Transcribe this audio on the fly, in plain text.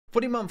For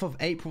the month of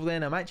April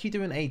then, I'm actually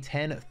doing a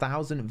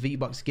 10,000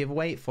 V-Bucks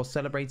giveaway for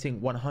celebrating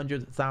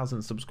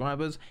 100,000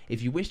 subscribers.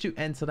 If you wish to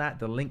enter that,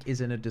 the link is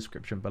in the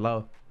description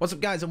below. What's up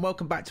guys, and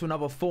welcome back to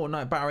another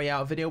Fortnite Battle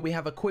Royale video. We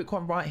have a quick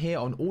one right here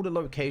on all the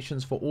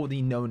locations for all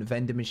the known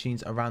vending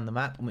machines around the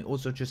map, and we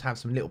also just have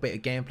some little bit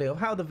of gameplay of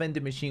how the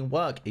vending machine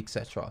work,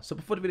 etc. So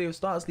before the video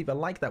starts, leave a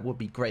like, that would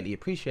be greatly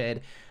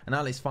appreciated. And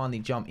now let's finally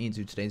jump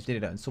into today's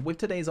video. And so with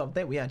today's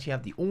update, we actually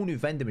have the all new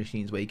vending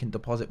machines where you can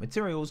deposit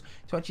materials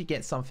to actually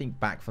get something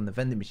back from the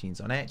vending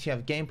machines, and I actually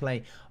have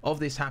gameplay of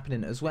this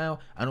happening as well,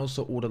 and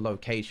also all the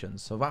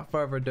locations. So without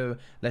further ado,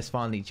 let's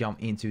finally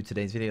jump into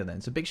today's video then.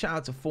 So big shout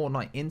out to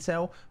Fortnite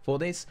Intel for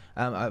this.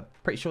 I'm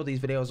pretty sure these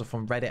videos are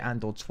from Reddit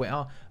and or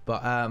Twitter,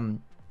 but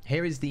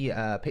here is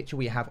the picture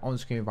we have on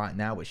screen right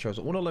now, which shows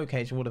all the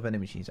locations, all the vending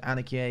machines: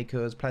 Anarchy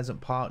Acres,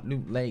 Pleasant Park,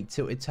 Loot Lake,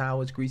 Tilted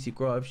Towers, Greasy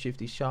Grove,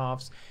 Shifty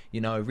Shafts,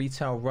 you know,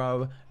 Retail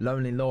Row,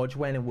 Lonely Lodge,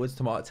 Wailing Woods,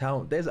 Tomato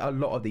Town. There's a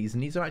lot of these,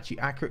 and these are actually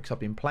accurate because I've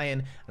been playing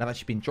and I've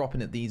actually been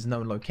dropping at these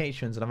known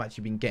locations, and I've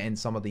actually been getting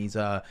some of these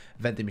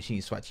vending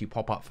machines to actually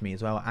pop up for me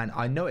as well. And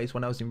I noticed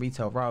when I was in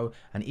Retail Row,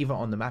 and even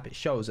on the map it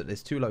shows that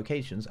there's 2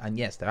 locations, and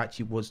yes, there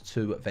actually was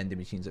 2 vending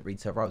machines at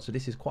Retail Row. So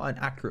this is quite an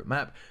accurate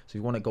map, so if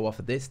you want to go off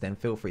of this, then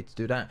feel free to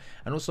do that.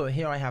 And also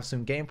here I have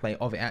some gameplay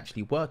of it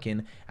actually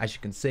working. As you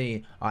can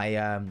see,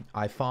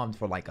 I farmed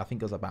for, like, I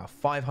think it was about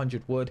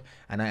 500 wood,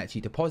 and I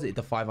actually deposited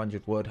the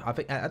 500 wood.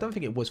 I don't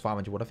think it was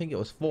 500 wood, I think it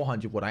was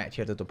 400 wood I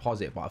actually had to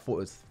deposit, but I thought it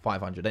was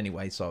 500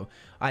 anyway, so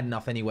I had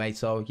enough anyway.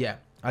 So yeah,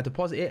 I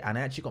deposited it, and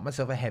I actually got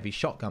myself a heavy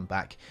shotgun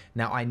back.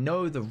 Now I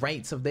know the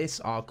rates of this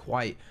are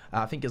quite,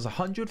 I think it's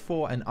 100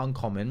 for an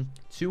uncommon,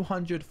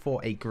 200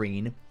 for a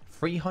green,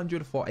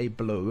 300 for a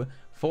blue,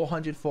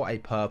 400 for a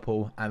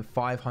purple, and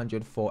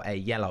 500 for a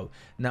yellow.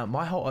 Now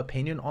my whole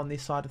opinion on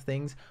this side of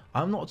things,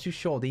 I'm not too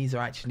sure these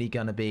are actually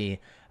going to be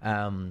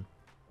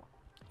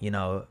you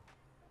know,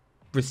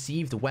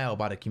 received well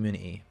by the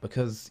community,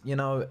 because, you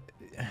know,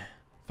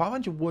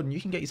 500 wood and you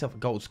can get yourself a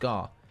gold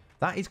scar.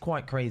 That is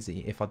quite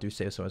crazy, if I do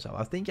say so myself.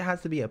 I think it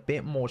has to be a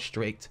bit more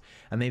strict,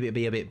 and maybe it'd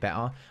be a bit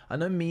better. I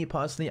know me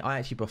personally, I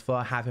actually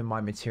prefer having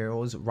my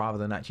materials rather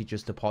than actually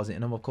just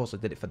depositing them. Of course, I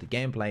did it for the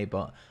gameplay,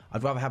 but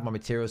I'd rather have my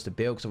materials to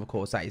build, because of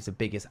course that is the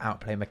biggest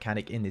outplay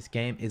mechanic in this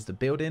game, is the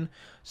building.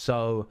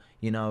 So,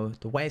 you know,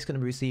 the way it's going to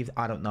be received,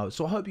 I don't know.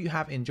 So I hope you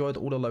have enjoyed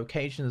all the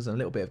locations and a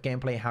little bit of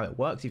gameplay, how it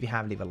works. If you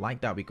have, leave a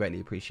like, that would be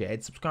greatly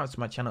appreciated. Subscribe to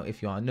my channel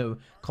if you are new.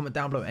 Comment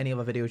down below any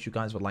other videos you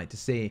guys would like to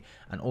see.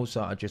 And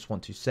also, I just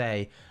want to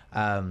say,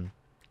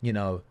 you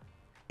know,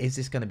 is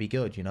this going to be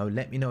good? You know,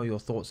 let me know your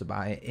thoughts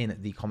about it in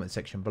the comment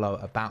section below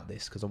about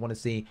this, because I want to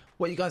see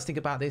what you guys think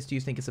about this. Do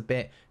you think it's a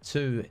bit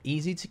too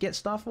easy to get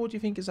stuff, or do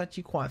you think it's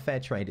actually quite fair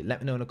trade? Let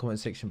me know in the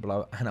comment section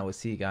below, and I will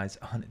see you guys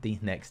on the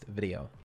next video.